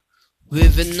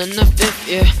Living on a fifth,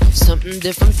 yeah, something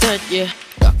different third, yeah.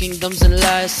 Talking thumbs and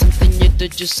lies, something you do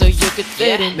just so you could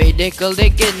fit in. Made they call they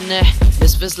getting it.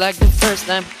 This feels like the first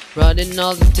time. Running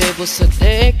all the tables so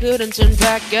they couldn't turn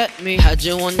back at me. Had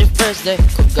you on your first day?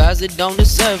 Cool guys, they don't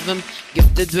deserve them.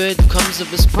 Gifted with crumbs of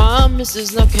his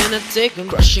promises, now can I take them?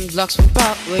 Crushing blocks from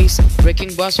pathways,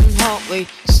 breaking bars from hallway.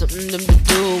 Something them to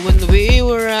do when we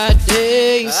were at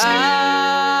days.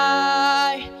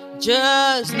 I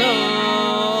just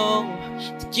know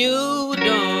that you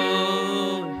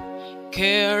don't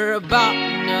care about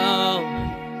now.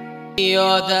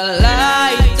 You're the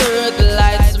lighter, the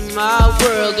lights of my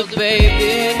world, oh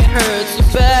baby. It hurts so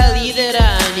badly that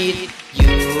I need you.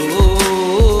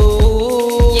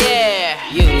 Yeah,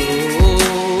 you.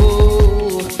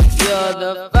 You're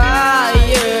the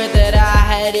fire that I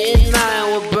had in mind.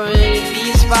 We're burning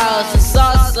these files and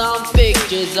saw some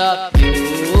pictures of you.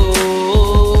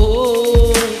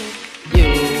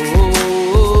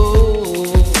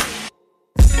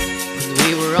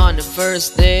 On the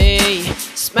first day,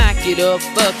 smack it up,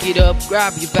 fuck it up,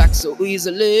 grab you back so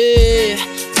easily.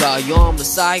 Got you on my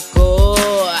cycle,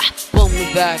 pull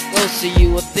me back close to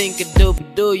you. I think I do,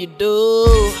 but do you do?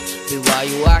 But why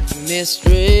you acting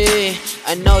mystery?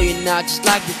 I know you're not just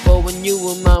like before when you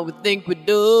were mine. We think we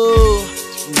do.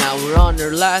 Now we're on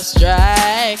our last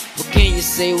track. What can you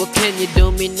say? What can you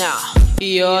do me now?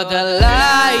 You're the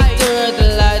lighter,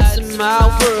 the lights in my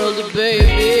world, oh baby.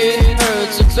 It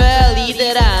hurts so badly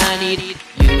that I need you.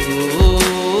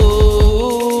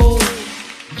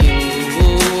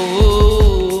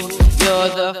 You're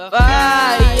the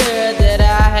fire that I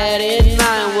had in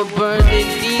mind. We're burning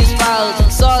these files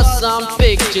and saw some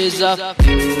pictures of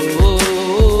you.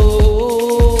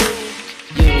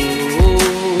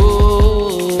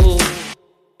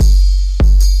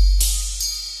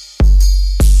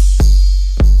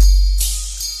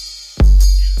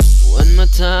 My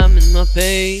time and my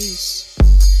pace,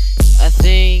 I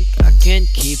think I can't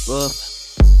keep up.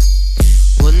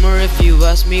 One more if you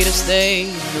ask me to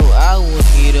stay, no I won't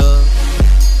heat up.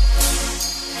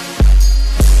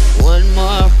 One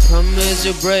more, promise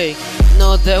you'll break,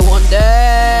 know that one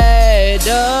day,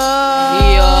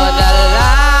 you're the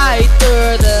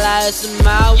lighter, the lights in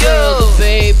my world,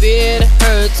 baby. It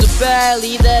hurts so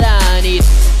badly that I need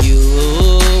you.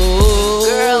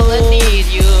 Girl, I need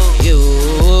you.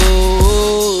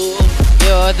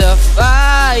 You're the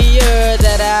fire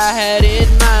that I had in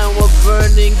mind. We're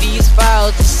burning these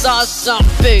files. I saw some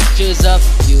pictures of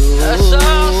you. I saw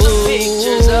some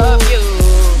pictures of you.